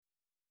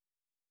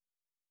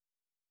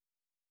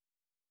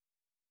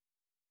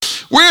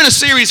We're in a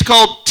series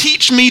called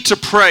Teach Me to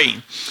Pray.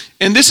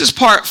 And this is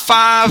part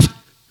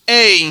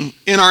 5A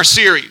in our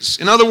series.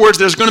 In other words,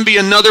 there's going to be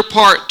another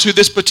part to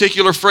this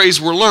particular phrase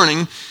we're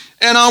learning.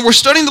 And we're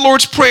studying the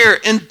Lord's Prayer.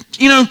 And,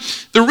 you know,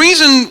 the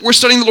reason we're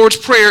studying the Lord's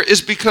Prayer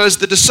is because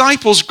the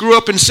disciples grew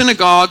up in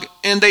synagogue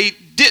and they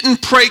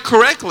didn't pray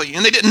correctly.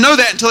 And they didn't know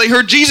that until they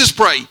heard Jesus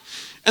pray.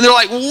 And they're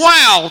like,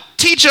 wow,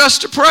 teach us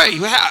to pray.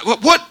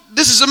 What?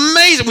 This is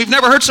amazing. We've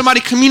never heard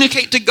somebody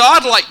communicate to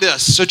God like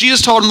this. So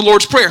Jesus taught them the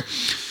Lord's Prayer.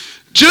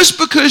 Just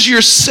because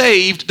you're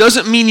saved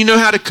doesn't mean you know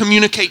how to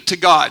communicate to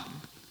God.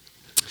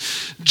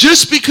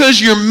 Just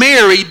because you're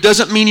married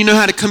doesn't mean you know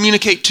how to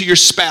communicate to your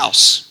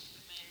spouse.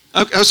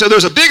 Okay, so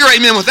there's a bigger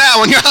amen with that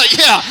one. You're like,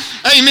 yeah,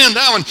 amen,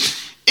 that one.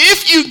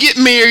 If you get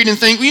married and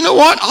think, well, you know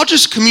what? I'll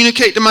just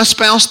communicate to my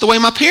spouse the way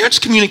my parents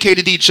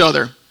communicated to each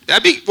other.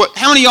 That'd be what?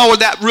 How many of y'all would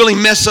that really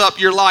mess up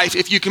your life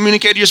if you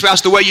communicate to your spouse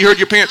the way you heard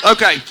your parents?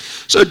 Okay,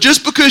 so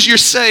just because you're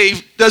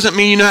saved doesn't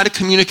mean you know how to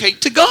communicate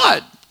to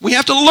God. We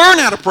have to learn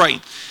how to pray.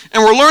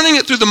 And we're learning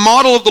it through the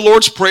model of the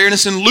Lord's Prayer, and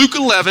it's in Luke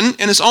 11,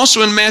 and it's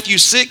also in Matthew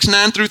 6,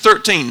 9 through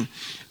 13.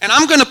 And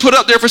I'm going to put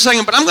up there for a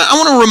second, but I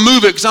want to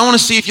remove it because I want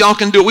to see if y'all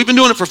can do it. We've been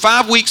doing it for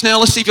 5 weeks now.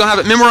 Let's see if y'all have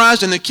it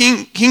memorized. In the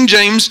King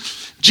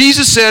James,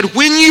 Jesus said,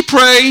 when you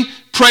pray,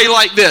 pray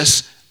like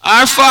this.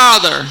 Our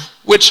Father,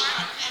 which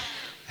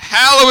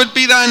hallowed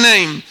be thy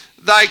name.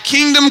 Thy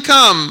kingdom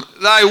come,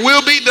 thy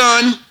will be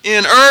done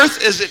in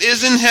earth as it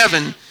is in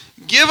heaven.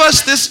 Give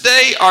us this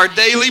day our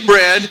daily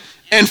bread,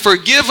 and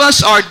forgive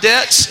us our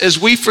debts as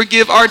we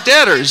forgive our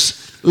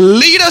debtors.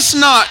 Lead us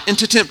not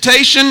into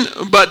temptation,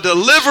 but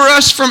deliver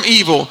us from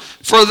evil.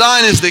 For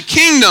thine is the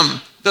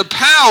kingdom, the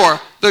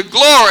power, the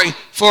glory,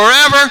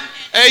 forever.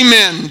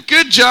 Amen.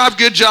 Good job,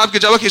 good job,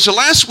 good job. Okay, so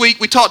last week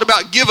we talked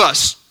about give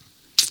us.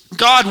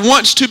 God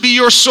wants to be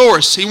your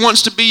source. He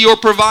wants to be your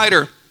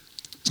provider.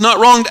 It's not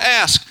wrong to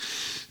ask.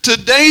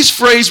 Today's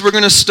phrase we're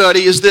going to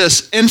study is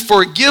this, and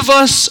forgive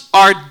us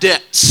our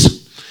debts.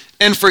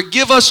 And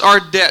forgive us our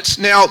debts.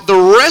 Now,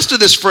 the rest of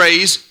this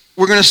phrase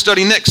we're going to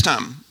study next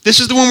time. This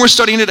is the one we're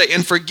studying today.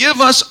 And forgive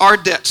us our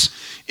debts.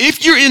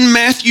 If you're in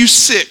Matthew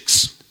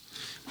 6,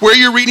 where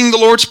you're reading the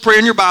Lord's Prayer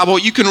in your Bible,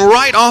 you can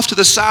write off to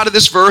the side of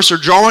this verse or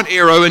draw an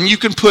arrow, and you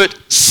can put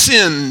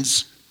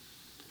sins,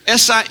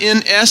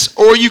 S-I-N-S,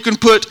 or you can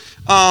put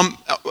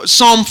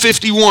Psalm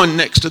 51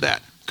 next to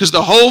that. Because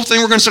the whole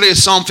thing we're going to study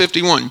is Psalm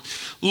 51.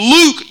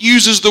 Luke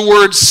uses the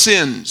word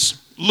sins.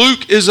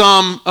 Luke is, it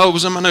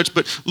was in my notes,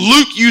 but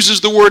Luke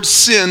uses the word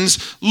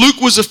sins.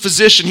 Luke was a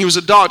physician. He was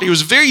a doctor. He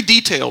was very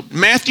detailed.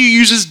 Matthew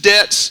uses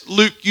debts.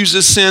 Luke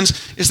uses sins.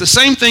 It's the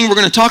same thing. We're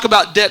going to talk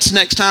about debts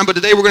next time, but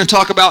today we're going to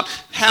talk about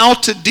how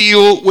to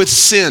deal with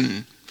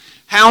sin.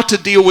 How to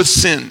deal with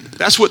sin.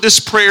 That's what this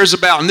prayer is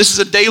about. And this is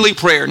a daily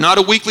prayer, not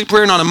a weekly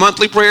prayer, not a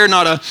monthly prayer,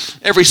 not a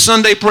every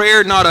Sunday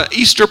prayer, not an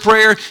Easter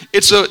prayer.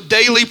 It's a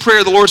daily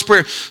prayer, the Lord's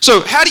Prayer.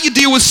 So how do you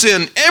deal with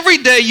sin? Every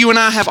day you and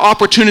I have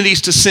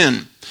opportunities to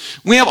sin.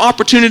 We have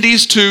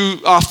opportunities to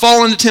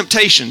fall into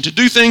temptation, to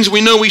do things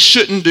we know we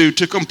shouldn't do,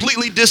 to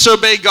completely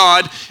disobey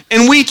God,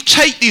 and we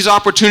take these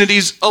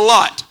opportunities a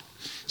lot.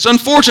 It's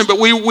unfortunate, but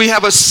we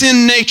have a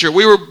sin nature.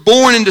 We were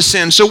born into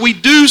sin, so we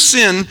do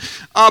sin,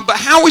 but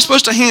how are we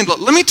supposed to handle it?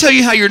 Let me tell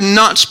you how you're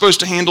not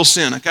supposed to handle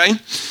sin, okay?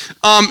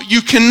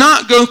 You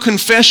cannot go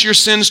confess your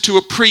sins to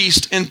a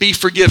priest and be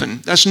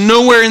forgiven. That's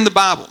nowhere in the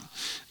Bible.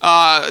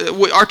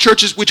 Our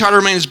churches, we try to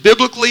remain as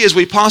biblically as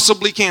we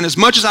possibly can. As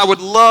much as I would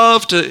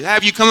love to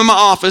have you come in my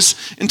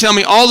office and tell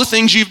me all the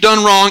things you've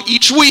done wrong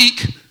each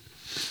week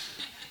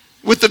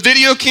with the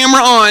video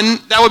camera on,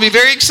 that would be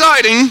very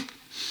exciting,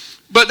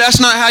 but that's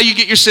not how you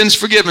get your sins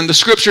forgiven. The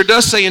scripture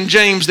does say in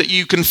James that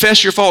you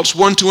confess your faults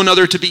one to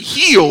another to be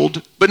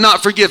healed, but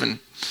not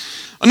forgiven.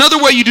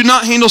 Another way you do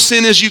not handle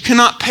sin is you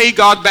cannot pay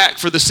God back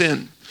for the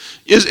sin.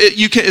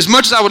 As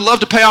much as I would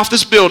love to pay off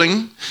this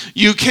building,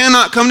 you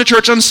cannot come to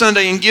church on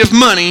Sunday and give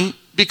money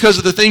because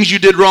of the things you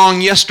did wrong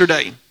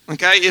yesterday.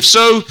 Okay? If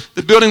so,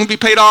 the building would be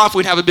paid off.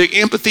 We'd have a big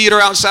amphitheater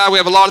outside. We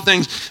have a lot of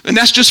things. And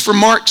that's just for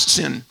Mark's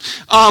sin.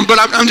 But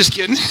I'm just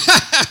kidding.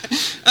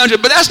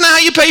 But that's not how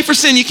you pay for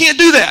sin. You can't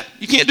do that.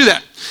 You can't do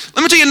that.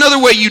 Let me tell you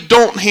another way you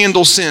don't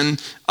handle sin.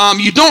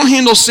 You don't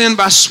handle sin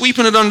by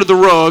sweeping it under the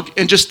rug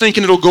and just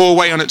thinking it'll go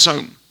away on its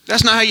own.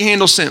 That's not how you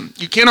handle sin.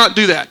 You cannot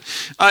do that.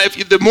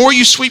 The more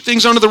you sweep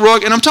things under the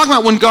rug, and I'm talking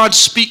about when God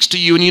speaks to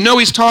you and you know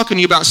He's talking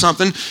to you about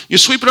something, you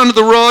sweep it under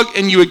the rug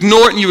and you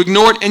ignore it and you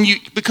ignore it and you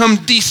become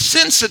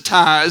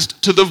desensitized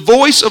to the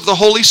voice of the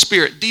Holy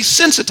Spirit.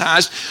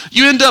 Desensitized,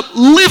 you end up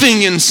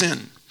living in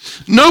sin.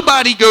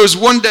 Nobody goes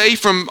one day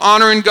from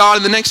honoring God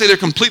and the next day they're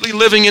completely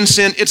living in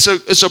sin. It's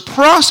a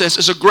process.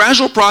 It's a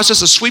gradual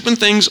process of sweeping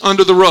things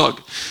under the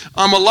rug.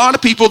 A lot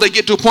of people, they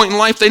get to a point in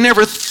life they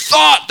never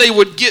thought they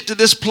would get to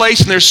this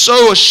place and they're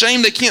so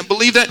ashamed they can't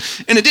believe that.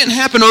 And it didn't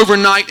happen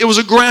overnight. It was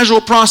a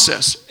gradual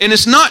process. And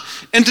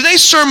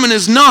today's sermon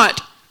is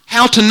not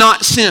how to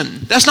not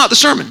sin. That's not the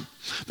sermon.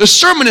 The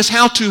sermon is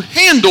how to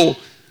handle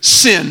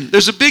sin.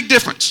 There's a big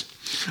difference.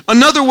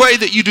 Another way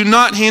that you do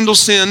not handle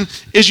sin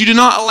is you do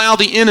not allow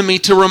the enemy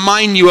to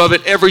remind you of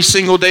it every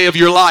single day of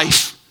your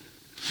life.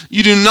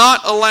 You do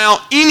not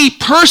allow any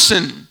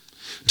person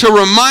to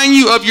remind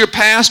you of your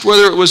past,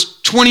 whether it was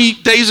 20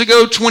 days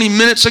ago, 20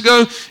 minutes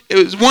ago.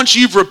 Once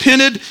you've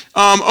repented,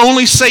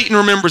 only Satan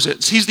remembers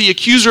it. He's the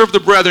accuser of the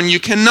brethren. You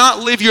cannot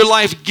live your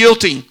life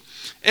guilty.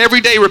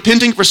 Every day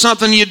repenting for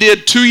something you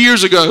did 2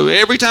 years ago.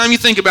 Every time you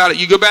think about it,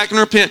 you go back and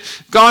repent.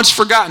 God's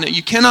forgotten it.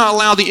 You cannot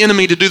allow the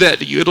enemy to do that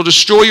to you. It'll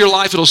destroy your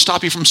life. It'll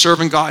stop you from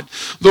serving God.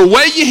 The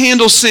way you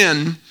handle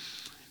sin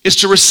is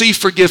to receive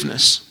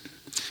forgiveness.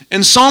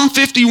 And Psalm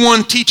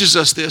 51 teaches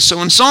us this.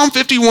 So in Psalm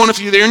 51, if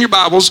you're there in your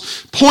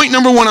Bibles, point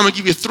number 1, I'm going to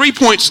give you 3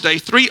 points today,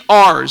 3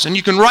 R's. And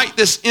you can write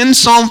this in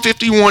Psalm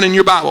 51 in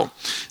your Bible.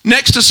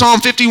 Next to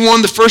Psalm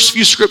 51, the first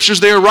few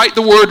scriptures there, write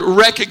the word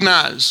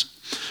recognize.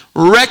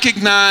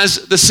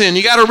 Recognize the sin.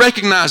 You got to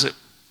recognize it.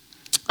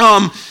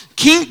 Psalm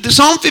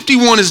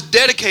 51 is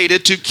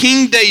dedicated to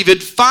King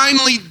David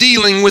finally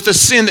dealing with a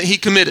sin that he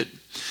committed.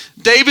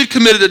 David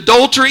committed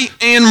adultery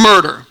and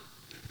murder.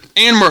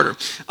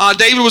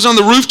 David was on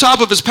the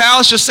rooftop of his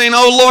palace just saying,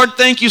 "Oh Lord,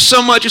 thank you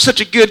so much. You're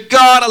such a good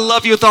God. I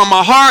love you with all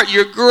my heart.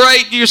 You're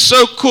great. You're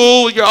so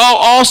cool. You're all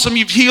awesome.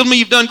 You've healed me.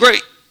 You've done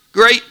great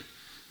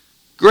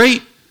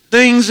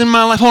things in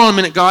my life." Hold on a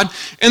minute, God.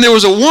 And there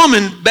was a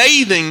woman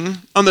bathing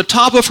on the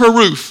top of her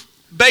roof,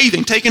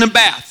 taking a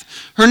bath.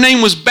 Her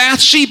name was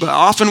Bathsheba. I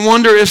often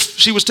wonder if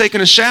she was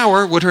taking a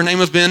shower, would her name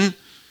have been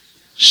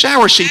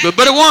Shower Sheba?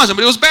 But it wasn't,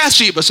 but it was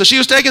Bathsheba. So she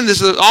was taking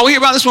this, all we hear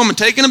about this woman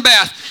taking a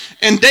bath.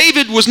 And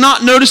David was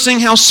not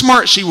noticing how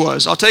smart she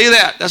was. I'll tell you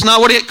that. That's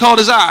not what it caught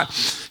his eye.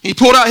 He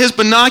pulled out his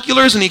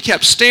binoculars and he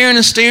kept staring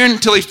and staring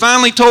until he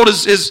finally told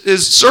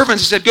his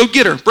servants, he said, "Go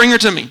get her, bring her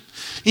to me."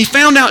 He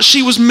found out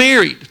she was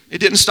married. It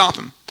didn't stop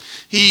him.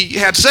 He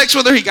had sex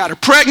with her, he got her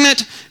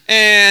pregnant,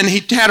 and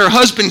he had her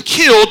husband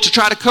killed to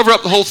try to cover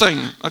up the whole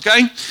thing,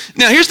 okay?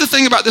 Now, here's the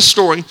thing about this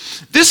story.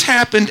 This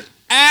happened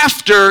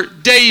after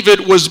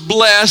David was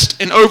blessed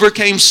and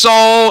overcame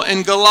Saul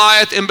and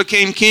Goliath and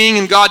became king,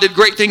 and God did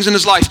great things in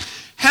his life.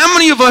 How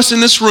many of us in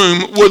this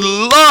room would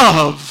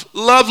love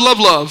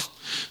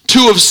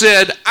to have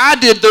said, "I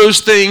did those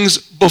things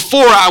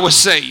before I was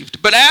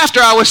saved, but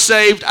after I was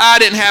saved, I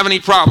didn't have any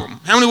problem"?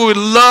 How many would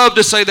love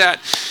to say that?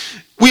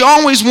 We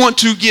always want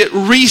to get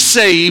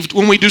resaved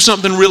when we do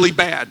something really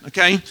bad,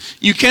 okay?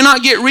 You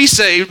cannot get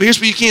resaved, but here's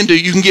what you can do.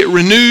 You can get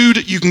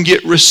renewed, you can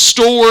get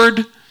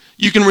restored,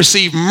 you can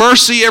receive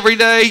mercy every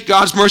day.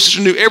 God's mercies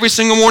are new every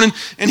single morning.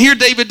 And here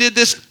David did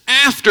this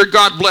after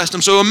God blessed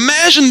him. So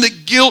imagine the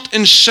guilt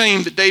and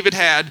shame that David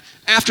had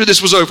after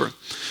this was over.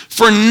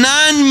 For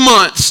 9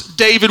 months,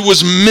 David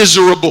was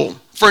miserable.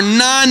 For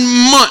 9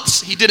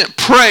 months, he didn't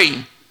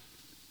pray.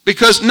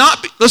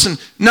 Not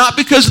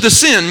because of the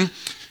sin,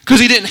 because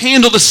he didn't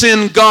handle the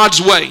sin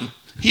God's way.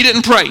 He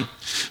didn't pray.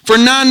 For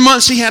 9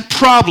 months, he had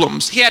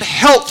problems. He had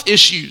health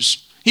issues.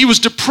 He was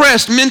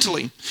depressed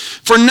mentally.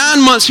 For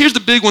 9 months, here's the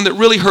big one that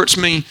really hurts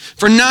me.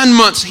 For 9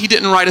 months, he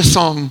didn't write a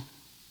song.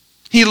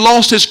 He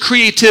lost his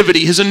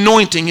creativity, his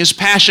anointing, his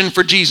passion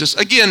for Jesus.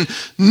 Again,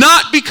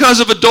 not because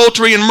of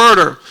adultery and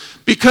murder,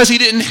 because he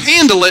didn't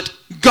handle it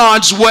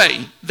God's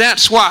way.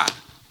 That's why.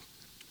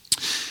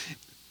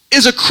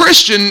 As a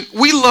Christian,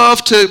 we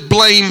love to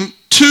blame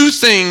 2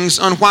 things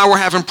on why we're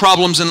having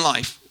problems in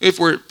life. If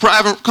we're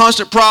having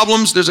constant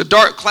problems, there's a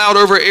dark cloud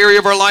over an area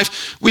of our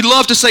life, we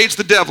love to say it's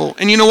the devil.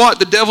 And you know what?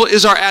 The devil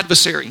is our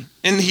adversary,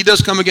 and he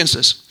does come against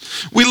us.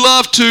 We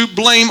love to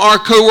blame our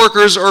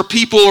coworkers or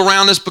people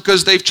around us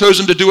because they've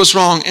chosen to do us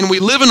wrong. And we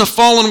live in a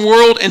fallen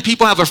world, and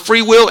people have a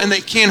free will, and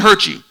they can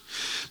hurt you.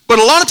 But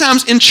a lot of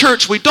times in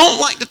church, we don't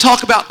like to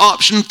talk about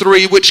option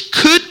 3, which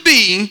could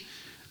be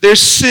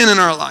there's sin in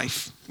our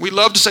life. We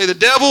love to say the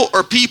devil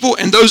or people,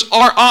 and those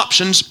are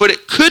options, but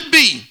it could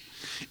be,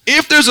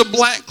 if there's a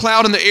black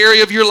cloud in the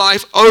area of your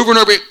life over and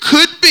over, it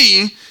could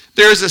be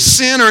there's a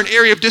sin or an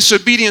area of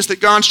disobedience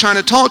that God's trying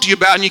to talk to you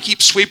about, and you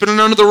keep sweeping it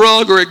under the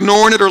rug or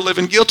ignoring it or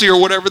living guilty or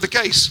whatever the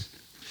case.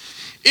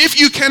 If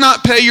you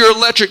cannot pay your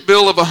electric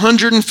bill of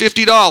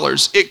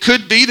 $150, it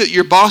could be that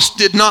your boss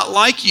did not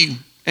like you,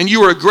 and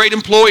you were a great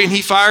employee and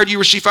he fired you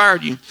or she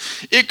fired you.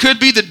 It could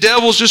be the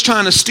devil's just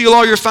trying to steal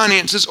all your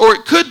finances, or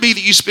it could be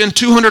that you spend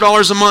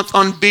 $200 a month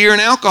on beer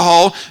and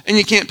alcohol and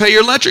you can't pay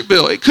your electric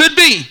bill. It could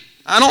be.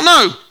 I don't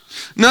know.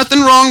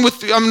 Nothing wrong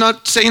with, I'm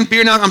not saying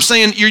beer and alcohol. I'm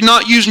saying you're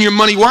not using your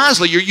money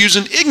wisely. You're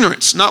using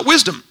ignorance, not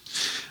wisdom.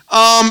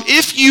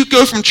 If you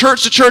go from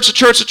church to church to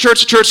church to church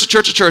to church to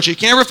church to church, you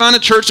can't ever find a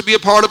church to be a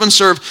part of and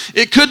serve.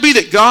 It could be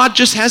that God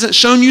just hasn't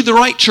shown you the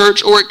right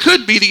church, or it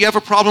could be that you have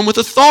a problem with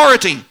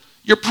authority.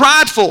 You're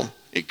prideful.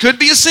 It could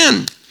be a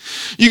sin.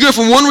 You go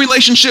from one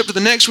relationship to the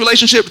next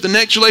relationship to the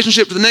next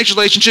relationship to the next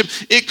relationship.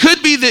 It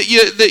could be that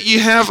you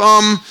have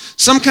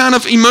some kind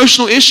of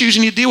emotional issues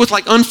and you deal with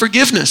like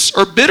unforgiveness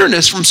or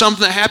bitterness from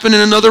something that happened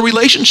in another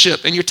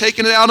relationship and you're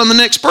taking it out on the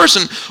next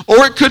person.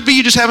 Or it could be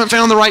you just haven't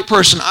found the right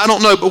person. I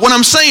don't know. But what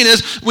I'm saying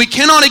is we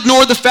cannot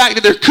ignore the fact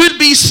that there could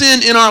be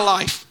sin in our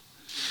life.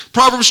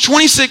 Proverbs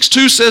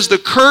 26:2 says the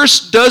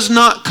curse does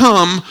not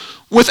come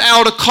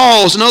without a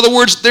cause. In other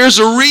words, there's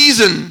a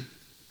reason.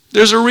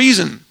 There's a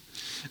reason.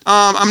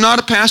 I'm not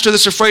a pastor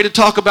that's afraid to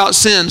talk about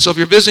sin. So if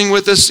you're visiting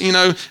with us,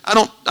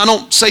 I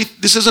don't say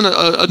this isn't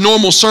a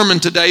normal sermon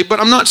today, but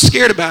I'm not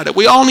scared about it.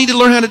 We all need to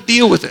learn how to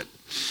deal with it.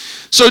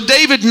 So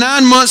David,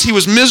 9 months, he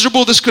was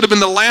miserable. This could have been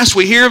the last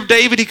we hear of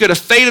David. He could have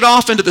faded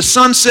off into the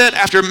sunset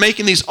after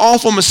making these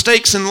awful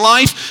mistakes in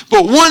life.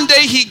 But one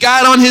day he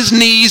got on his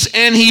knees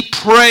and he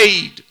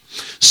prayed.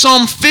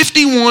 Psalm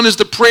 51 is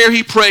the prayer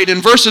he prayed.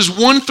 In verses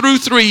 1 through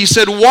 3, he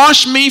said,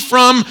 "Wash me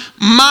from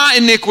my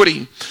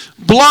iniquity.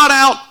 Blot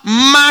out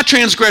my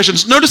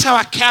transgressions." Notice how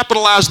I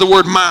capitalize the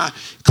word my.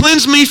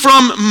 "Cleanse me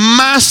from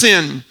my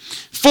sin.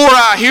 For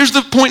I," here's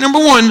the point number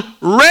 1,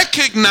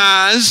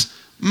 "recognize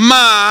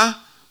my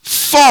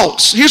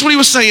faults." Here's what he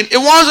was saying. It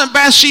wasn't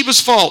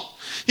Bathsheba's fault.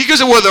 He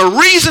goes, "Well, the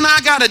reason I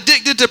got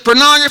addicted to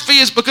pornography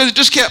is because it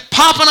just kept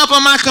popping up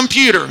on my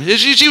computer."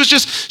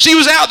 She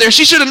was out there.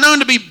 She should have known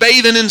to be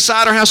bathing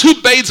inside her house. Who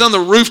bathes on the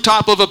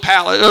rooftop of a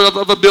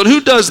building?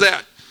 Who does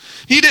that?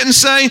 He didn't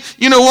say,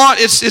 "You know what,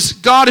 it's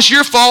God, it's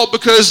your fault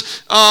because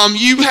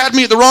you had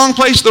me at the wrong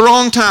place at the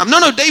wrong time."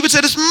 No, David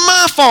said, "It's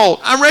my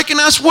fault. I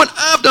recognize what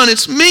I've done.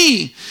 It's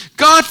me.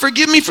 God,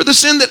 forgive me for the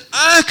sin that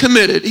I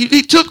committed."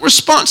 He took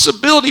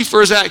responsibility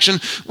for his action.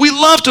 We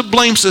love to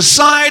blame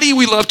society.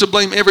 We love to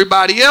blame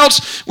everybody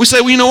else. We say,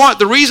 "Well, you know what?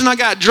 The reason I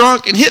got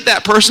drunk and hit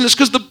that person is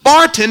because the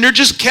bartender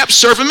just kept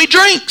serving me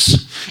drinks.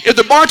 If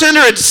the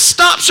bartender had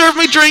stopped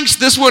serving me drinks,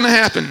 this wouldn't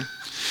have happened.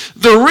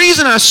 The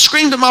reason I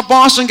screamed at my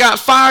boss and got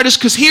fired is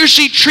because he or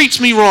she treats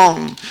me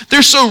wrong.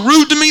 They're so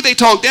rude to me, they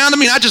talk down to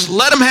me, and I just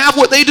let them have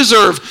what they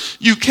deserve."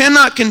 You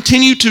cannot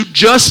continue to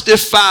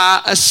justify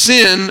a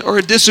sin or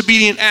a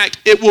disobedient act.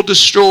 It will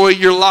destroy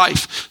your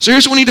life. So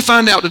here's what we need to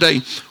find out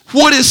today.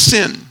 What is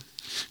sin?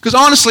 Because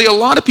honestly, a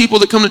lot of people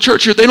that come to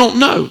church here, they don't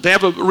know. They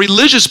have a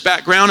religious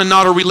background and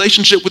not a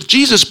relationship with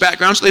Jesus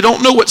background, so they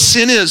don't know what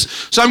sin is.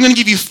 So I'm going to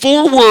give you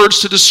 4 words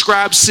to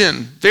describe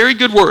sin. Very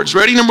good words.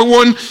 Ready? Number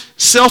 1,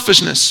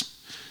 selfishness.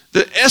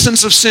 The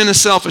essence of sin is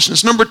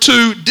selfishness. Number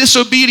 2,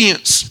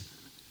 disobedience.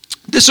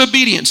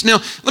 Disobedience.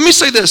 Now, let me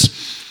say this.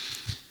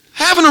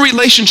 Having a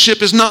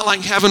relationship is not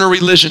like having a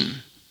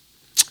religion.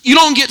 You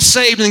don't get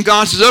saved and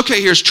God says,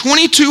 "Okay, here's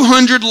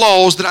 2,200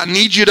 laws that I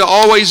need you to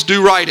always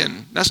do right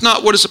in." That's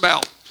not what it's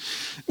about.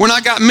 When I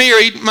got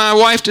married, my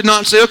wife did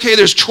not say, "Okay,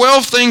 there's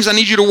 12 things I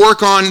need you to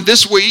work on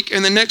this week,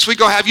 and then next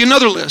week I'll have you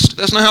another list."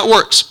 That's not how it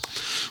works.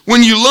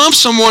 When you love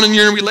someone and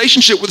you're in a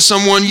relationship with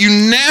someone, you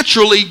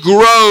naturally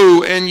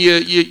grow and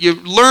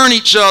you learn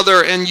each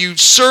other and you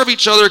serve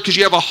each other because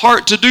you have a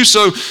heart to do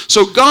so.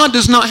 So God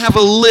does not have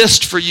a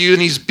list for you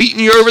and he's beating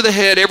you over the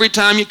head every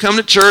time you come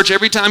to church,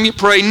 every time you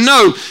pray.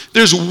 No,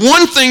 there's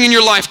one thing in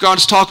your life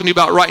God's talking to you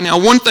about right now,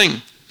 one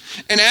thing.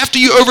 And after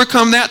you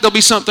overcome that, there'll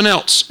be something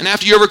else. And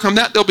after you overcome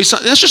that, there'll be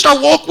something. That's just our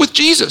walk with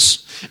Jesus.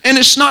 And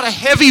it's not a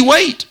heavy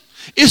weight.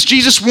 It's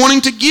Jesus wanting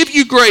to give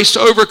you grace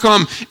to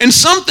overcome. And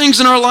some things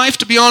in our life,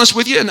 to be honest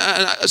with you, and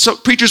so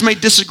preachers may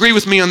disagree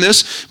with me on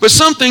this, but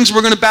some things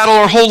we're going to battle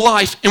our whole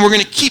life and we're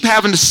going to keep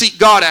having to seek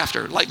God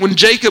after. Like when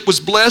Jacob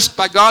was blessed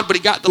by God, but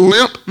he got the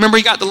limp. Remember,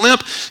 he got the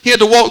limp? He had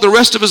to walk the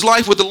rest of his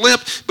life with a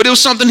limp, but it was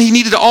something he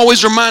needed to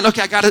always remind,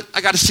 okay, I got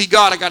to see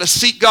God. I got to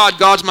seek God.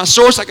 God's my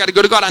source. I got to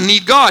go to God. I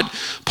need God.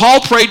 Paul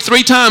prayed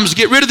 3 times,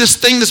 get rid of this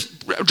thing that's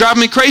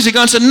driving me crazy.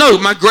 God said, "No,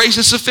 my grace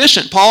is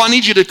sufficient. Paul, I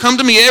need you to come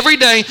to me every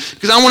day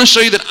because I want to show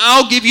you that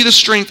I'll give you the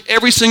strength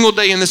every single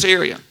day in this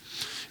area."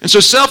 And so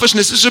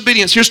selfishness,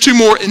 disobedience. Here's 2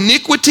 more.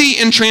 Iniquity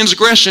and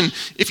transgression.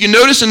 If you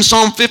notice in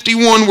Psalm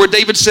 51 where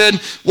David said,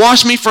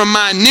 "Wash me from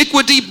my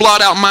iniquity,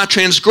 blot out my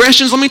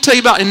transgressions." Let me tell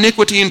you about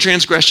iniquity and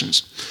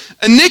transgressions.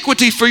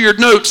 Iniquity, for your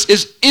notes,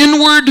 is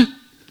inward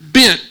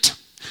bent.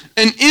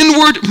 An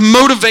inward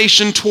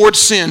motivation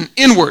towards sin.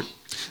 Inward.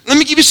 Let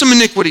me give you some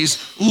iniquities.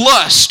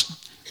 Lust,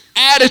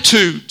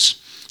 attitudes,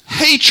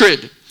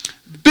 hatred,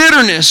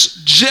 bitterness,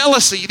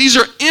 jealousy. These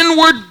are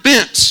inward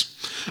bents.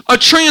 A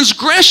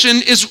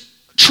transgression is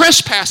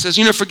trespasses.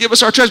 Forgive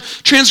us our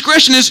trespasses.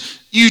 Transgression is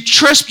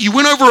you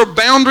went over a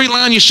boundary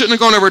line you shouldn't have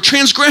gone over.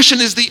 Transgression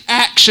is the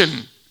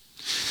action.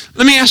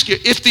 Let me ask you,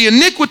 if the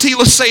iniquity,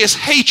 let's say, is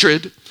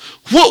hatred,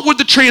 what would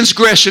the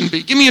transgression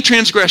be? Give me a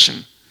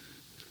transgression.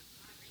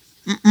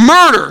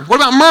 Murder. What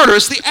about murder?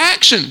 It's the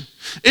action.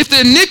 If the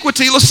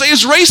iniquity, let's say,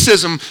 is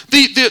racism,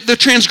 the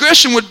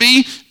transgression would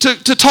be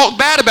to talk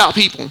bad about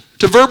people,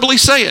 to verbally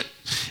say it.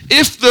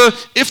 If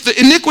the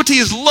iniquity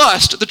is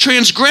lust, the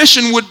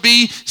transgression would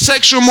be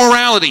sexual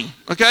morality,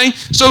 okay?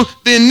 So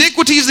the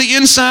iniquity is the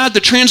inside, the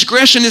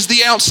transgression is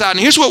the outside. And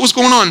here's what was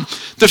going on.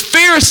 The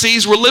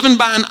Pharisees were living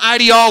by an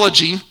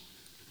ideology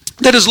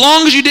that as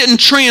long as you didn't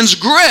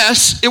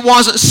transgress, it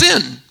wasn't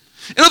sin.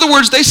 In other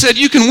words, they said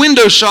you can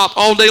window shop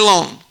all day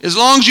long. As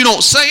long as you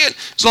don't say it,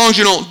 as long as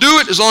you don't do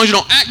it, as long as you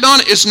don't act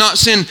on it, it's not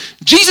sin.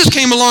 Jesus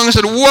came along and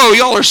said, "Whoa,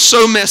 y'all are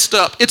so messed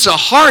up. It's a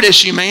heart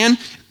issue, man.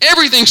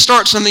 Everything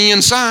starts on the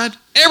inside.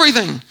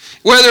 Everything.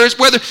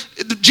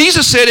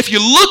 Jesus said, if you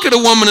look at a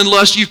woman in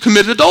lust, you've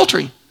committed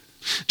adultery.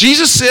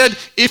 Jesus said,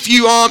 if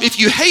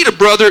you hate a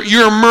brother,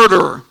 you're a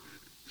murderer.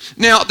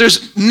 Now,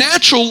 there's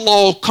natural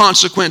law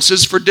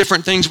consequences for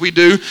different things we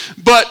do,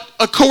 but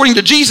according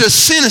to Jesus,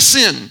 sin is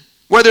sin.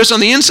 Whether it's on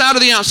the inside or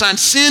the outside,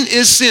 sin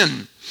is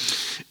sin.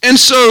 And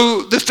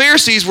so the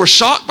Pharisees were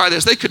shocked by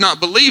this. They could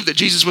not believe that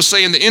Jesus was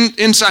saying the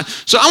inside.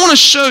 So I want to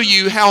show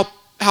you how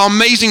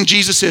amazing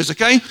Jesus is,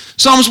 okay?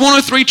 Psalms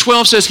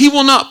 103:12 says, He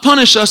will not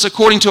punish us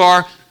according to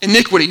our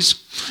iniquities.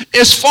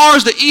 As far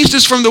as the east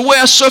is from the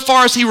west, so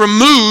far as He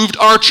removed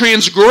our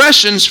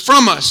transgressions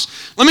from us.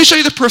 Let me show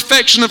you the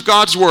perfection of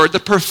God's word, the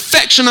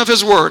perfection of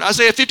His word.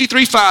 Isaiah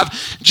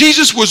 53:5,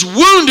 Jesus was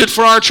wounded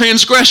for our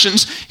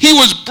transgressions. He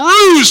was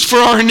bruised for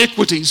our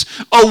iniquities.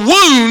 A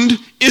wound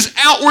is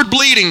outward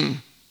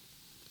bleeding.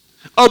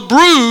 A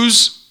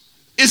bruise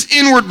is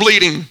inward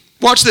bleeding.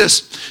 Watch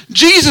this.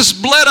 Jesus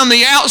bled on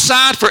the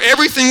outside for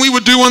everything we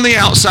would do on the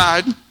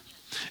outside.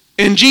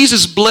 And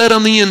Jesus bled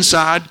on the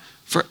inside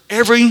for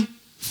every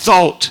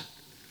thought,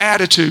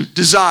 attitude,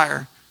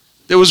 desire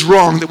that was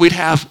wrong that we'd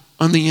have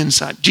on the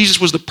inside. Jesus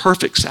was the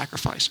perfect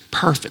sacrifice.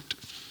 Perfect.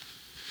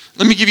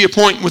 Let me give you a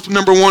point with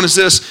number one is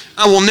this.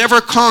 I will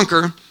never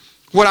conquer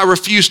what I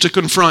refuse to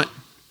confront.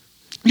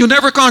 You'll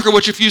never conquer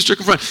what you refuse to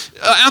confront.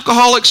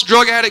 Alcoholics,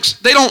 drug addicts,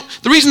 the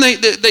reason they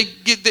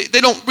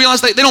don't realize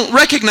they don't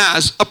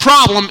recognize a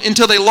problem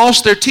until they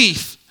lost their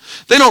teeth.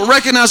 They don't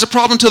recognize a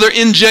problem until they're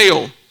in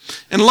jail.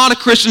 And a lot of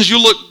Christians,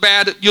 you look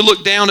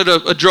down at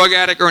a drug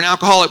addict or an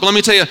alcoholic. But let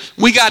me tell you,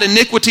 we got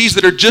iniquities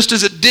that are just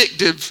as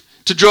addictive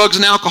to drugs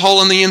and alcohol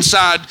on the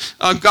inside,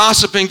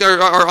 gossiping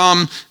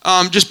or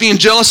just being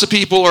jealous of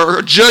people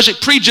or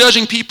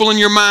prejudging people in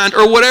your mind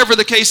or whatever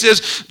the case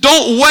is.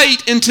 Don't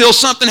wait until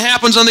something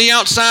happens on the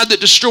outside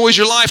that destroys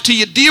your life till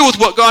you deal with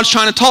what God's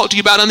trying to talk to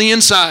you about on the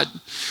inside.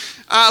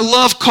 I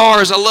love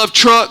cars. I love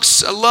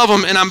trucks. I love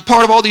them. And I'm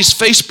part of all these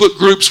Facebook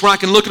groups where I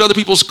can look at other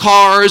people's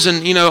cars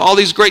and, all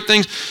these great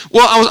things.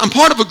 Well, I'm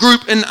part of a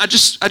group, and I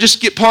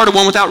just get part of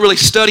one without really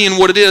studying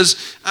what it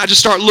is. I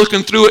just start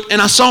looking through it,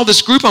 and I saw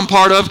this group I'm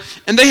part of,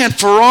 and they had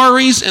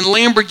Ferraris and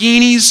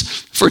Lamborghinis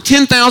for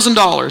 $10,000,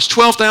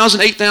 $12,000,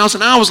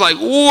 $8,000. I was like,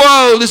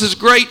 whoa, this is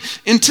great.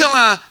 Until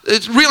I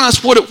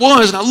realized what it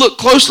was, and I looked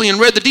closely and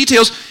read the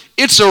details.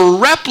 It's a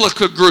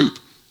replica group.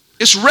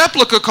 It's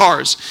replica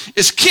cars.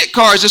 It's kit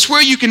cars. It's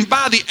where you can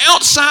buy the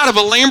outside of a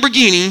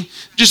Lamborghini,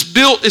 just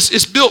built.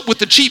 It's built with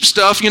the cheap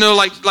stuff,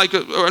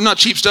 or not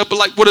cheap stuff, but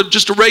like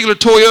just a regular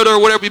Toyota or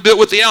whatever you built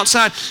with the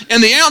outside.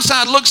 And the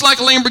outside looks like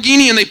a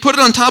Lamborghini, and they put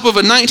it on top of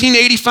a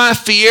 1985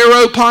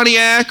 Fiero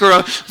Pontiac or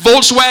a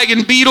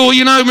Volkswagen Beetle.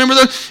 Remember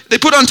those? They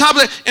put it on top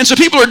of that, and so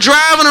people are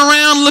driving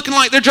around looking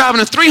like they're driving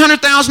a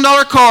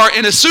 $300,000 car,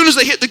 and as soon as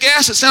they hit the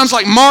gas, it sounds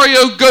like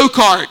Mario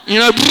Go-Kart.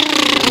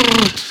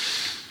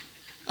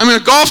 A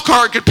golf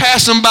cart could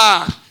pass them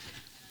by.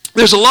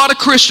 There's a lot of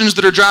Christians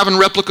that are driving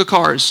replica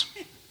cars.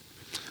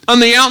 On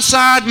the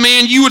outside,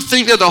 man, you would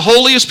think they're the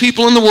holiest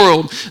people in the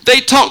world. They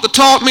talk the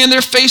talk, man.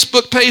 Their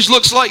Facebook page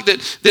looks like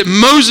that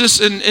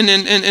Moses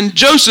and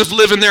Joseph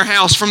live in their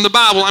house from the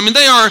Bible.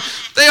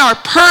 They are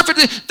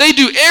perfect. They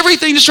do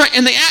everything just right,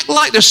 and they act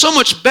like they're so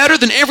much better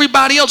than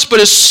everybody else. But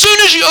as soon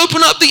as you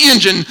open up the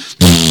engine,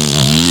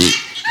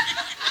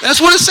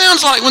 that's what it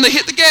sounds like when they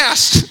hit the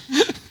gas.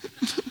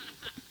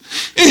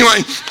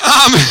 Anyway,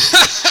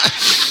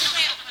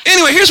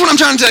 here's what I'm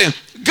trying to tell you.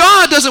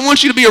 God doesn't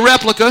want you to be a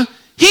replica.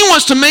 He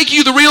wants to make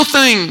you the real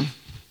thing.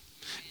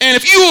 And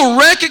if you will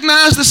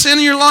recognize the sin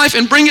in your life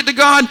and bring it to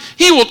God,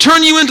 He will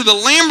turn you into the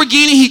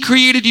Lamborghini He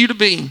created you to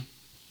be.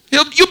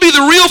 You'll be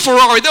the real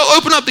Ferrari. They'll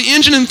open up the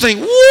engine and think,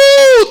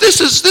 woo,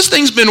 this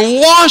thing's been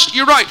washed.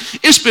 You're right.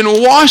 It's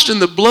been washed in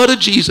the blood of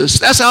Jesus.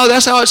 That's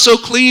how it's so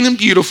clean and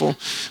beautiful.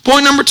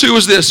 Point number 2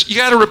 is this. You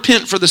got to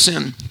repent for the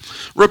sin.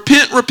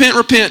 Repent, repent,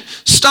 repent.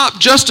 Stop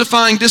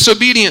justifying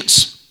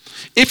disobedience.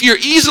 If you're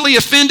easily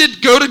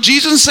offended, go to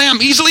Jesus and say,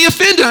 I'm easily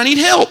offended. I need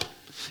help.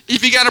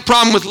 If you got a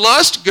problem with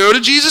lust, go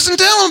to Jesus and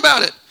tell Him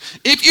about it.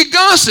 If you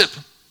gossip,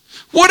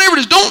 whatever it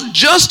is, don't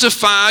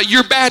justify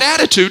your bad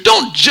attitude.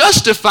 Don't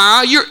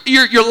justify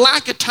your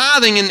lack of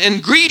tithing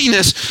and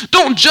greediness.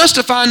 Don't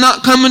justify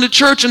not coming to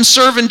church and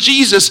serving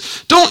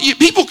Jesus.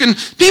 People can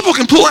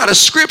pull out a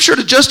scripture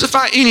to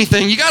justify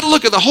anything. You got to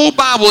look at the whole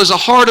Bible as a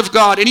heart of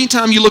God.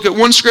 Anytime you look at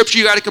one scripture,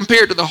 you got to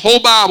compare it to the whole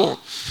Bible.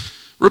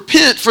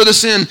 Repent for the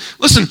sin.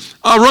 Listen,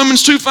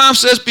 Romans 2:5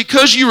 says,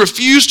 because you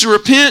refuse to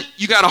repent,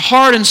 you got a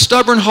hard and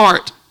stubborn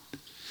heart.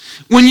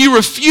 When you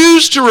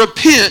refuse to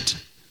repent,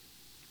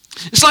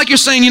 it's like you're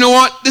saying, you know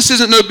what, this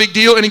isn't no big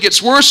deal, and it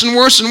gets worse and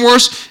worse and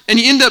worse, and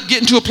you end up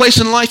getting to a place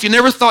in life you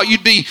never thought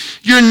you'd be.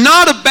 You're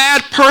not a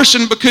bad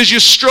person because you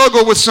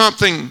struggle with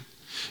something.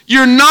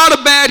 You're not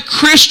a bad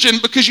Christian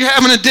because you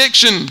have an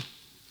addiction.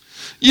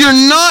 You're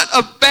not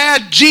a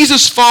bad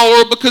Jesus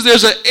follower because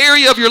there's an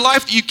area of your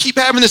life that you keep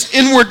having this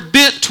inward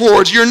bent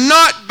towards. You're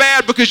not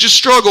bad because you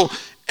struggle.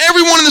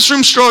 Everyone in this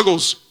room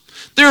struggles.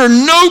 There are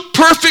no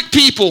perfect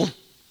people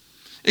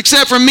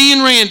except for me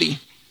and Randy.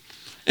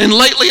 And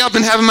lately I've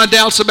been having my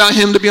doubts about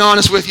him, to be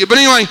honest with you. But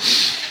anyway,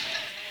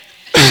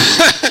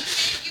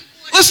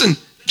 listen,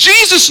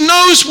 Jesus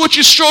knows what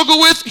you struggle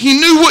with. He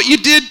knew what you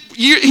did.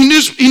 He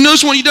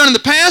knows what you've done in the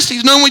past.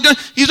 He knows what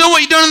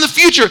you've done in the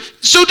future.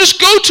 So just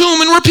go to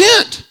Him and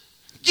repent.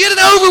 Get it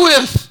over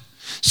with.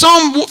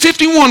 Psalm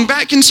 51,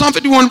 back in Psalm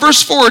 51,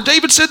 verse 4,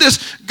 David said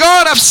this,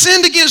 God, I've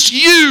sinned against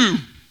you.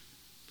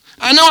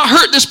 I know I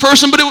hurt this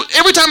person, but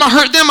every time I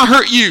hurt them, I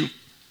hurt you.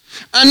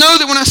 I know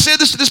that when I said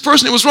this to this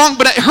person, it was wrong,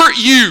 but it hurt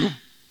you.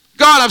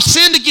 God, I've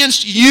sinned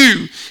against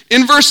you.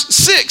 In verse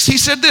 6, he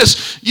said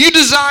this, you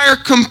desire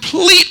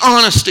complete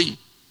honesty.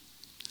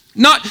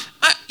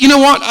 You know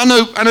what?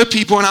 I know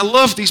people, and I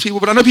love these people,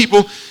 but I know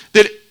people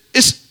that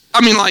there's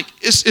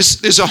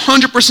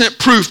 100%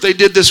 proof they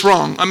did this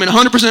wrong.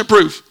 100%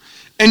 proof.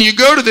 And you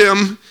go to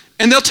them,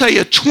 and they'll tell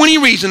you 20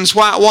 reasons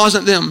why it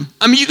wasn't them.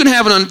 You can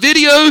have it on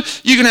video,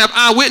 you can have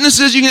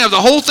eyewitnesses, you can have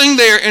the whole thing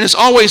there, and it's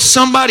always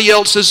somebody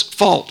else's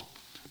fault.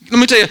 Let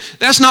me tell you,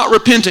 that's not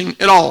repenting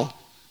at all.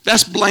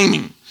 That's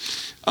blaming.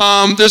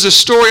 There's a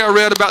story I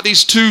read about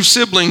these two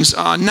siblings,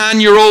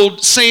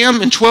 9-year-old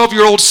Sam and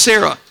 12-year-old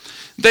Sarah.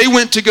 They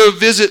went to go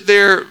visit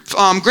their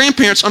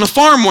grandparents on a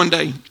farm one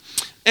day.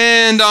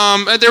 And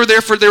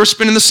they were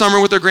spending the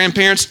summer with their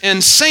grandparents.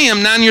 And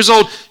Sam, 9 years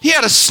old, he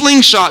had a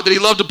slingshot that he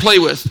loved to play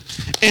with.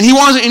 And he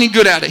wasn't any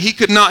good at it. He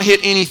could not hit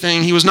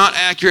anything. He was not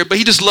accurate, but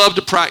he just loved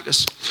to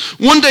practice.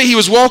 One day he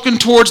was walking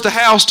towards the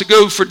house to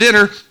go for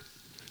dinner,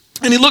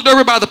 and he looked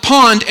over by the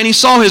pond, and he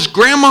saw his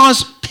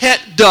grandma's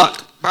pet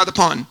duck by the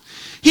pond.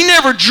 He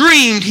never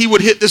dreamed he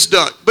would hit this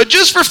duck. But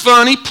just for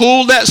fun, he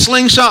pulled that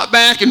slingshot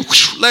back and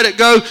let it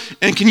go.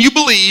 And can you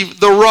believe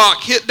the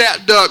rock hit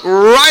that duck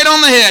right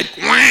on the head?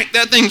 Whack,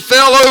 that thing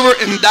fell over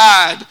and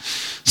died.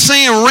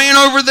 Sam ran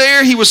over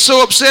there. He was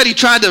so upset he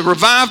tried to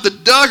revive the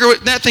duck.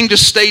 That thing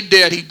just stayed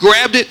dead. He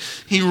grabbed it,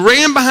 he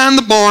ran behind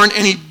the barn,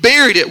 and he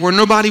buried it where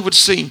nobody would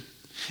see.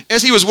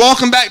 As he was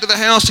walking back to the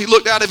house, he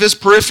looked out of his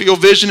peripheral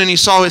vision and he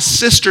saw his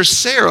sister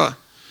Sarah,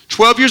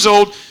 12 years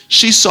old.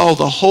 She saw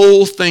the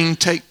whole thing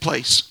take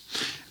place.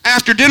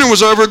 After dinner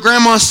was over,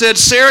 Grandma said,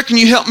 Sarah, can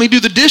you help me do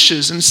the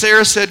dishes? And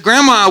Sarah said,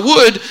 Grandma, I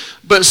would,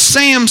 but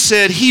Sam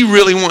said he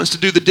really wants to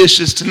do the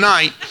dishes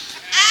tonight.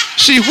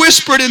 She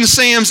whispered in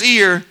Sam's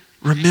ear,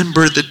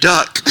 remember the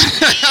duck.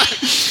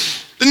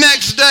 The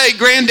next day,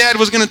 Granddad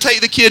was going to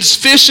take the kids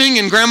fishing,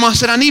 and Grandma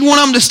said, I need one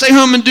of them to stay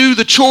home and do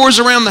the chores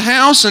around the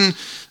house. And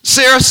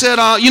Sarah said,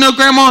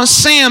 Grandma,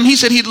 Sam, he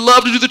said he'd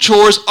love to do the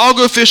chores. I'll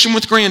go fishing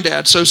with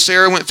Granddad. So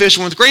Sarah went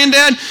fishing with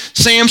Granddad.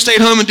 Sam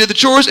stayed home and did the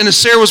chores. And as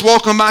Sarah was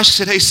walking by, she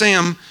said, hey,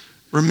 Sam,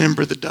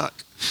 remember the duck.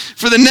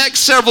 For the next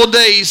several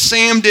days,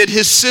 Sam did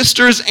his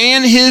sister's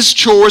and his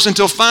chores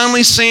until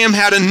finally Sam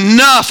had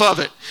enough of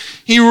it.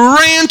 He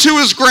ran to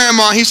his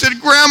grandma. He said,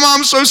 Grandma,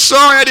 I'm so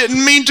sorry. I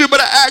didn't mean to,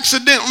 but I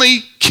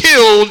accidentally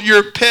killed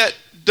your pet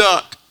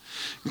duck.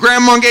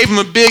 Grandma gave him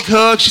a big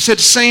hug. She said,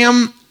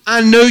 Sam,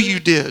 I know you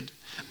did.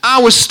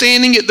 I was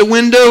standing at the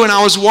window and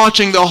I was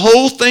watching the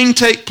whole thing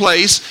take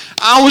place.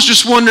 I was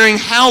just wondering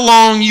how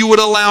long you would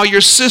allow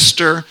your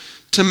sister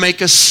to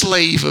make a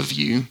slave of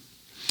you.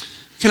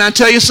 Can I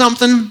tell you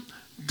something?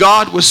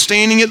 God was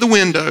standing at the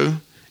window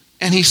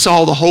and he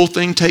saw the whole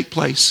thing take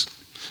place.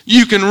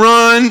 You can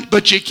run,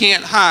 but you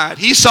can't hide.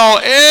 He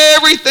saw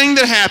everything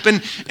that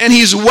happened, and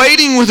he's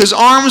waiting with his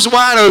arms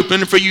wide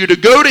open for you to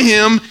go to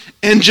him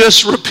and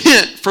just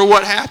repent for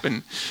what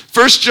happened.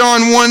 1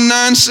 John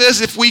 1:9 says,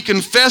 if we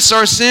confess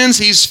our sins,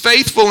 he's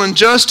faithful and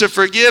just to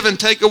forgive and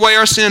take away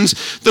our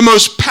sins. The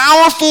most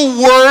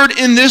powerful word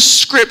in this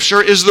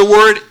scripture is the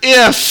word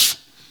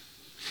if.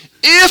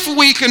 If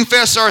we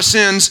confess our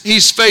sins,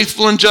 he's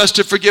faithful and just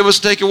to forgive us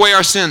and take away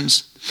our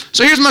sins.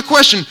 So here's my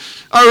question.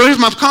 Here's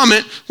my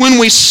comment. When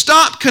we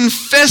stop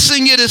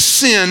confessing it as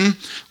sin,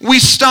 we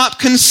stop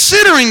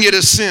considering it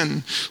as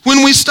sin.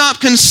 When we stop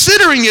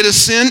considering it as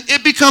sin,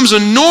 it becomes a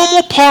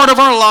normal part of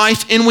our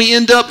life and we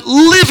end up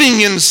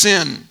living in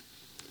sin.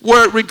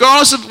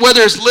 Regardless of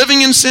whether it's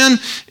living in sin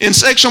in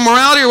sexual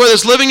morality or whether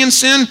it's living in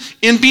sin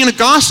in being a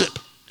gossip.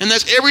 And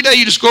that's every day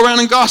you just go around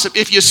and gossip.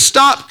 If you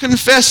stop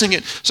confessing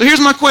it. So here's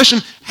my question.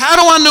 How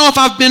do I know if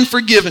I've been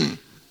forgiven?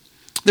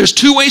 There's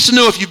two ways to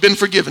know if you've been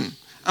forgiven.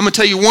 I'm going to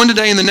tell you one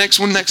today and the next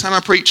one next time I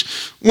preach.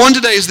 One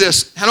today is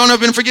this. How do I know I've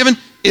been forgiven?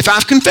 If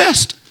I've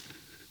confessed.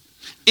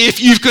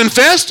 If you've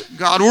confessed,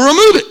 God will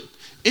remove it.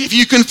 If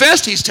you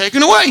confessed, he's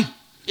taken away.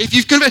 If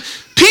you've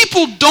confessed.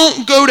 People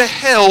don't go to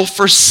hell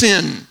for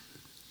sin.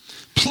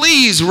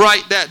 Please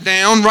write that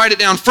down. Write it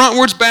down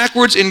frontwards,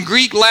 backwards, in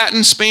Greek,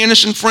 Latin,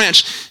 Spanish, and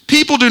French.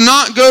 People do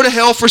not go to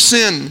hell for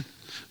sin.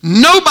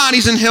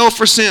 Nobody's in hell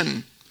for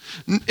sin.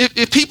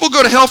 If people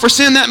go to hell for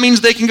sin, that means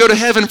they can go to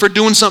heaven for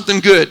doing something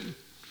good.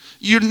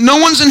 No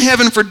one's in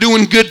heaven for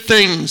doing good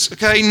things,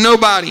 okay?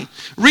 Nobody.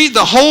 Read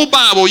the whole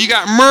Bible. You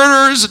got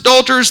murderers,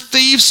 adulterers,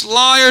 thieves,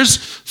 liars,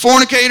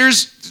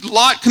 fornicators.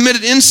 Lot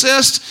committed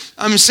incest.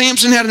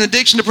 Samson had an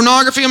addiction to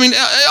pornography.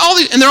 All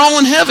these, and they're all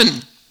in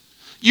heaven.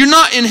 You're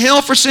not in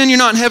hell for sin. You're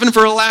not in heaven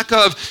for a lack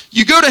of.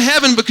 You go to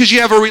heaven because you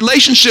have a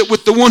relationship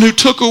with the one who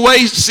took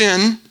away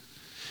sin.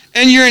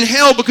 And you're in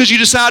hell because you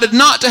decided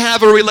not to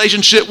have a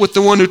relationship with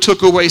the one who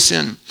took away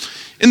sin.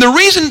 And the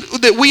reason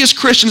that we as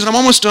Christians, and I'm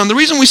almost done, the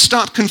reason we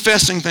stop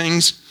confessing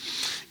things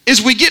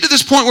is we get to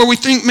this point where we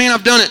think, man,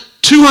 I've done it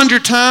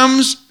 200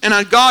 times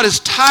and God is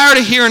tired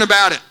of hearing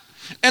about it.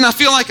 and I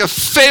feel like a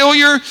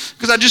failure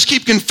because I just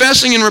keep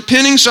confessing and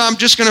repenting, so I'm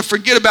just going to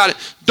forget about it.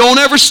 Don't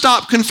ever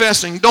stop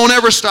confessing. Don't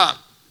ever stop.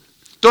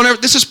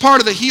 This is part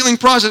of the healing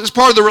process. It's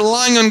part of the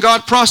relying on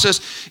God process.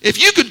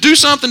 If you could do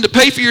something to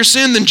pay for your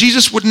sin, then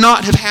Jesus would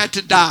not have had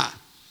to die.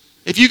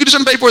 If you could do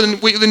something to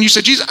pay for it, then you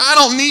say, Jesus, I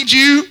don't need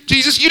you.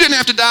 Jesus, you didn't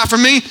have to die for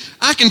me.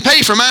 I can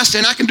pay for my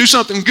sin. I can do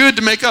something good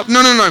to make up.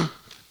 No.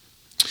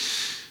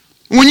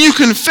 When you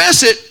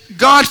confess it,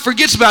 God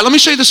forgets about it. Let me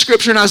show you the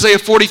scripture in Isaiah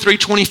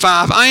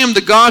 43:25. I am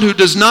the God who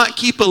does not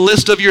keep a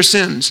list of your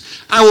sins.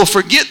 I will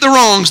forget the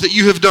wrongs that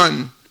you have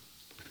done.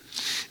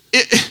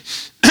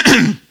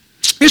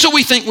 Here's what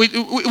we think.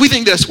 We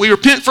think this. We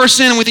repent for our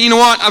sin, and we think, you know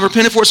what? I've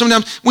repented for it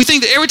sometimes. We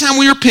think that every time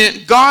we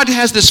repent, God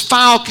has this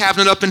file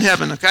cabinet up in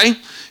heaven, okay?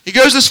 He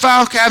goes to this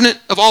file cabinet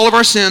of all of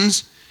our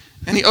sins,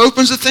 and he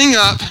opens the thing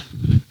up.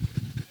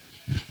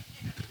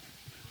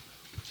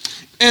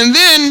 And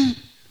then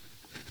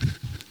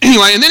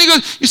he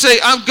goes, you say,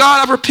 oh,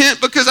 God, I repent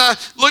because I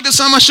looked at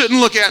something I shouldn't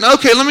look at. And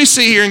okay, let me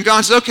see here. And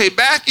God says, okay,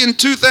 back in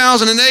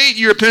 2008,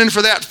 you repented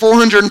for that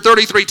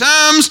 433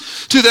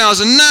 times.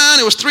 2009,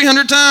 it was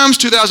 300 times.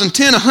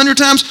 2010, 100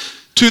 times.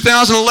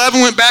 2011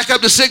 went back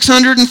up to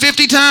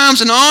 650 times,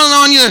 and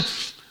on.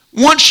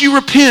 Once you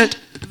repent,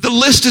 the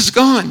list is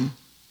gone.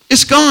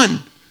 It's gone.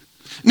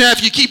 Now,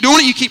 if you keep doing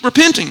it, you keep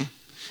repenting.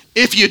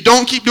 If you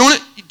don't keep doing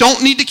it, you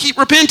don't need to keep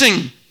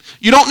repenting.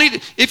 You don't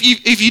need, if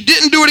you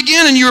didn't do it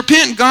again and you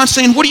repent, God's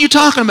saying, what are you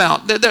talking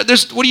about?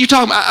 What are you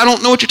talking about? I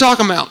don't know what you're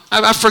talking about.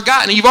 I've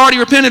forgotten. You've already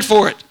repented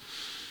for it.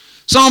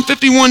 Psalm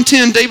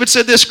 51:10, David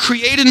said this,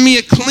 create in me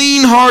a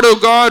clean heart, O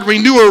God,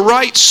 renew a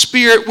right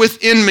spirit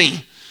within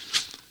me.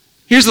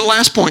 Here's the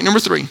last point, number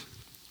 3.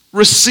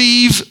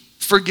 Receive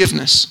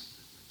forgiveness.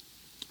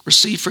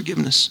 Receive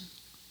forgiveness.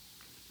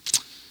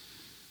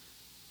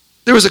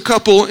 There was a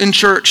couple in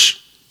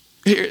church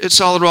here at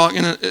Solid Rock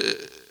in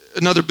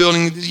another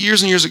building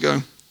years and years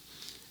ago.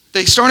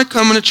 They started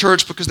coming to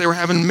church because they were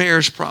having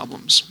marriage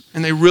problems,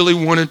 and they really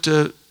wanted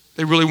to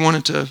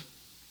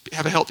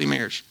have a healthy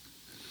marriage.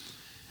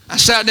 I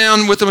sat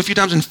down with them a few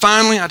times, and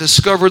finally I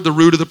discovered the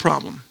root of the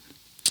problem.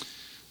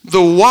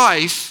 The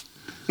wife,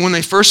 when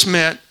they first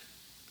met,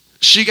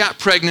 she got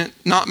pregnant,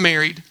 not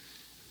married,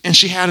 and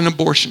she had an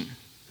abortion.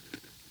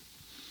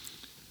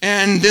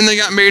 And then they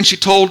got married, and she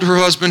told her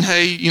husband,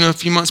 hey, a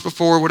few months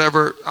before,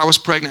 whatever, I was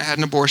pregnant, I had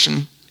an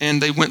abortion. And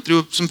they went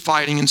through some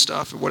fighting and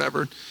stuff or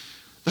whatever.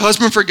 The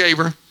husband forgave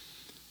her.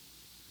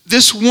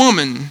 This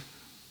woman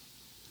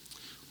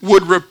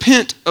would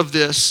repent of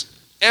this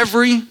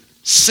every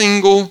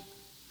single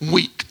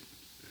week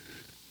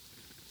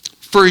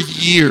for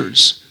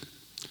years.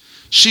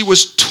 She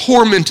was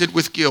tormented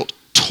with guilt,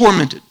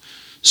 tormented.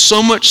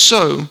 So much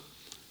so,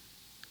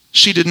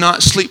 she did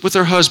not sleep with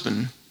her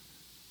husband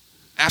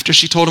after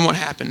she told him what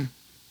happened.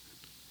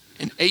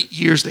 In 8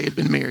 years they had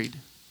been married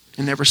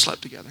and never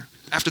slept together.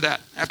 After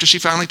that, after she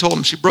finally told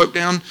him, she broke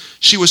down.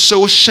 She was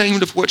so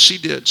ashamed of what she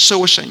did,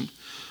 so ashamed.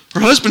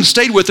 Her husband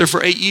stayed with her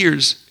for 8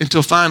 years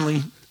until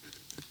finally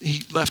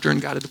he left her and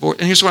got a divorce.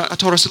 And here's what I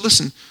told her. I said,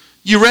 listen,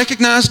 you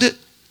recognized it.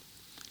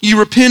 You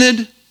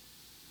repented.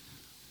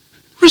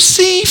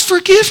 Receive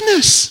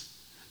forgiveness.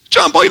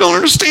 John Paul, you don't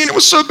understand. It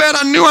was so bad.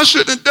 I knew I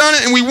shouldn't have done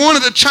it. And we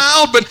wanted a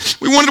child, but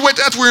we wanted to wait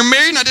till after we were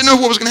married. And I didn't know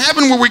what was going to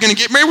happen. Were we going to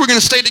get married? Were we going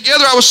to stay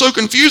together? I was so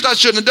confused. I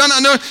shouldn't have done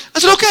it. I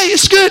said, okay,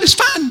 it's good. It's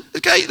fine.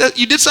 Okay,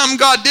 you did something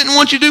God didn't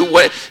want you to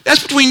do.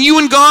 That's between you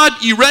and God.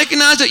 You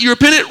recognize that. You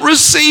repented.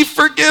 Receive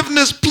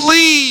forgiveness,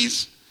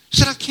 please. She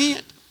said, I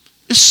can't.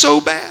 It's so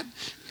bad.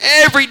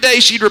 Every day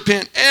she'd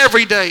repent.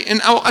 Every day.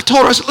 And I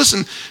told her, I said,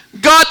 listen,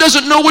 God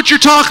doesn't know what you're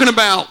talking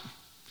about.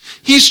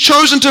 He's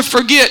chosen to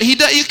forget. He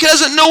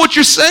doesn't know what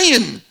you're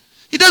saying.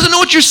 He doesn't know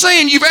what you're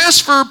saying. You've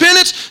asked for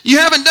repentance. You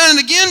haven't done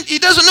it again. He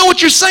doesn't know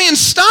what you're saying.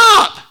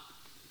 Stop.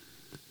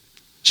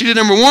 She did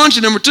number 1,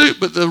 she did number 2,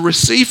 but the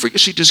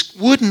she just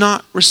would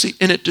not receive,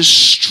 and it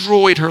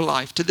destroyed her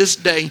life. To this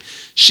day,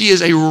 she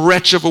is a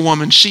wretch of a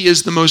woman. She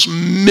is the most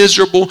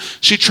miserable.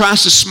 She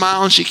tries to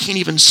smile, and she can't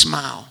even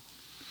smile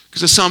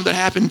because of something that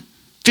happened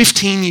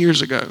 15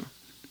 years ago.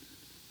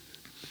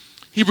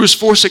 Hebrews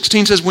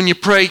 4:16 says, when you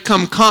pray,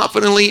 come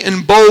confidently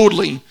and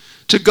boldly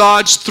to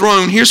God's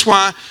throne. Here's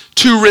why.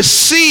 To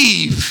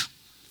receive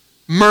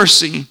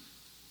mercy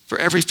for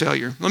every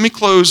failure. Let me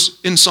close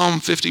in Psalm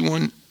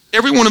 51.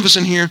 Every one of us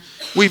in here,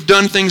 we've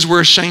done things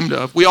we're ashamed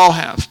of. We all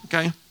have,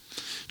 okay?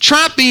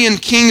 Try being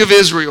king of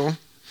Israel,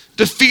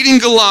 defeating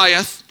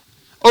Goliath,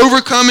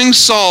 overcoming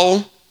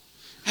Saul,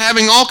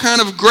 having all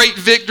kind of great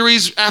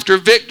victories after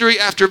victory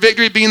after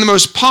victory, being the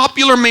most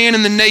popular man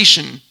in the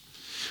nation,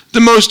 the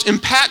most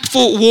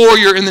impactful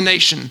warrior in the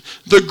nation,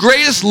 the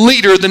greatest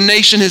leader the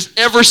nation has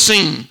ever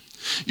seen.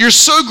 You're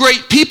so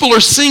great, people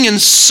are singing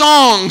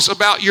songs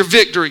about your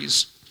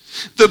victories.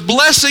 The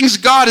blessings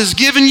God has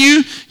given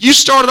you, you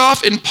started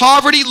off in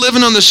poverty,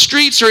 living on the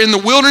streets or in the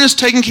wilderness,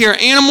 taking care of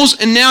animals,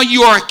 and now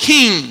you are a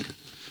king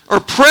or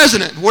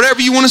president,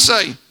 whatever you want to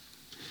say.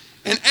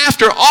 And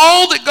after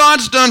all that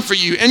God's done for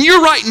you, and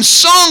you're writing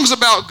songs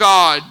about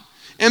God,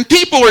 And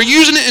people are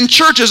using it in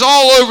churches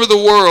all over the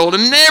world.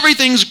 And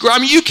everything's, I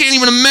mean, you can't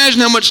even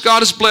imagine how much God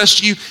has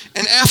blessed you.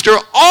 And after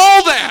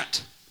all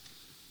that,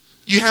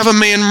 you have a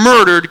man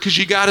murdered because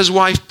you got his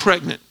wife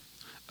pregnant.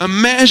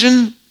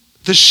 Imagine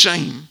the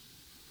shame.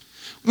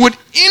 Would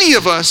any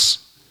of us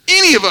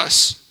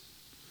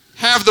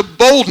have the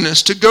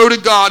boldness to go to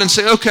God and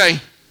say, okay,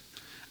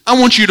 I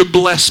want you to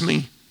bless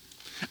me.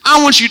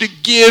 I want you to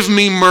give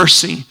me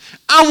mercy.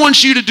 I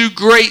want you to do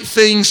great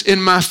things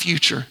in my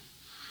future.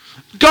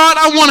 God,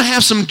 I want to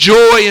have some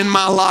joy in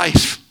my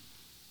life.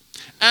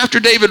 After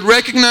David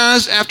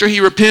recognized, after he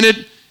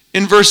repented,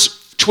 in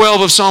verse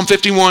 12 of Psalm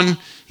 51,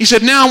 he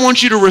said, now I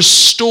want you to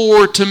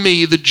restore to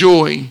me the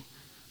joy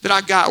that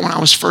I got when I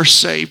was first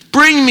saved.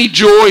 Bring me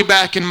joy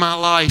back in my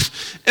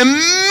life.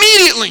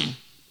 Immediately,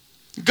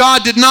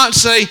 God did not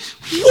say,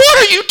 what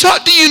are you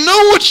talking? Do you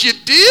know what you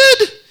did?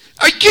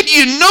 Do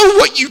you know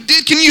what you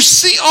did? Can you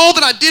see all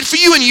that I did for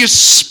you and you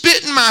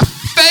spit in my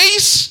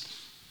face?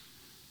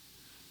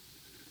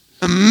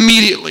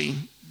 Immediately,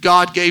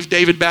 God gave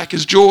David back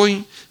his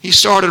joy. He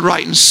started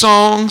writing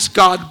songs.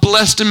 God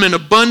blessed him in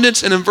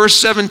abundance. And in verse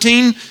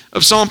 17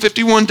 of Psalm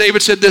 51,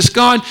 David said this,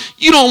 God,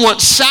 you don't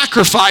want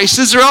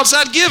sacrifices or else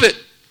I'd give it.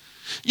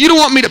 You don't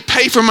want me to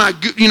pay for my,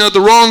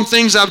 the wrong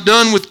things I've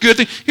done with good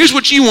things. Here's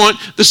what you want.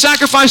 The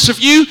sacrifice of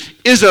you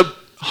is a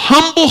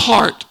humble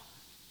heart.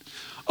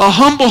 A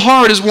humble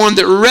heart is one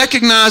that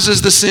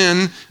recognizes the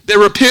sin, that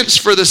repents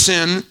for the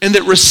sin, and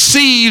that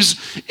receives.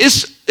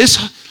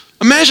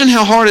 Imagine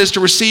how hard it is to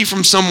receive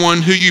from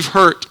someone who you've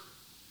hurt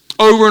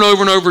over and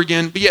over and over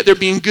again, but yet they're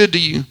being good to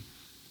you.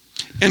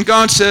 And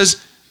God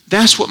says,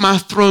 that's what my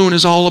throne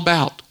is all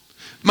about.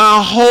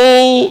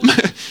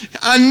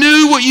 I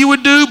knew what you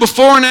would do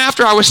before and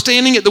after. I was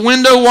standing at the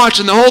window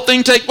watching the whole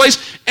thing take place,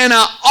 and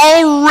I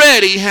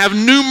already have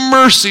new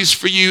mercies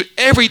for you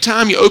every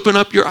time you open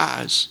up your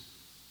eyes.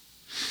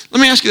 Let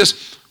me ask you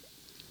this.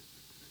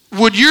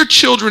 Would your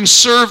children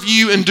serve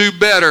you and do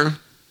better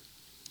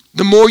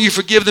the more you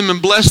forgive them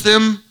and bless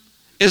them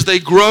as they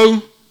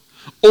grow,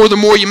 or the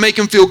more you make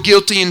them feel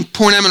guilty and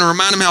point at them and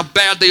remind them how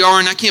bad they are,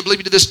 and I can't believe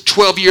you did this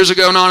 12 years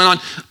ago, and on and on?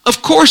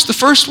 Of course, the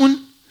first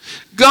one.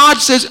 God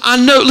says, I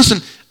know,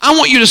 listen, I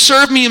want you to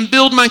serve me and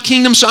build my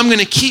kingdom, so I'm going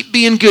to keep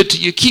being good to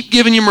you, keep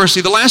giving you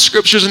mercy. The last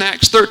scripture is in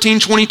Acts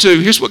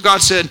 13:22. Here's what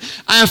God said.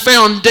 I have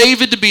found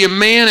David to be a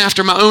man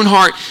after my own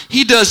heart.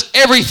 He does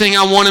everything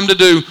I want him to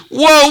do.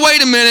 Whoa,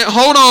 wait a minute,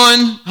 hold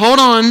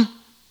on.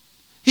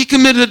 He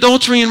committed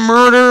adultery and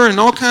murder and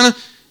all kind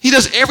of, he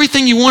does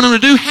everything you want him to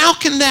do. How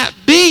can that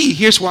be?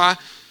 Here's why.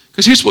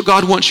 Because here's what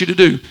God wants you to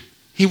do.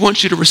 He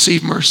wants you to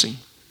receive mercy.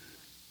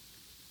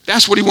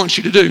 That's what he wants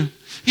you to do.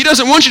 He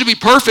doesn't want you to be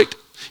perfect.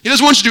 He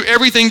doesn't want you to do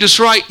everything just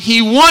right.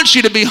 He wants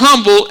you to be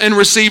humble and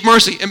receive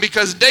mercy. And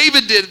because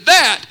David did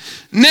that,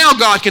 now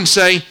God can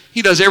say,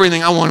 he does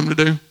everything I want him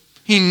to do.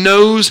 He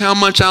knows how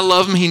much I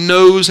love him. He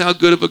knows how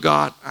good of a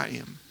God I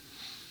am.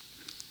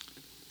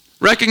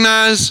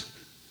 Recognize,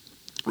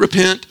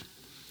 repent,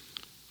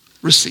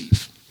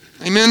 receive.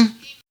 Amen?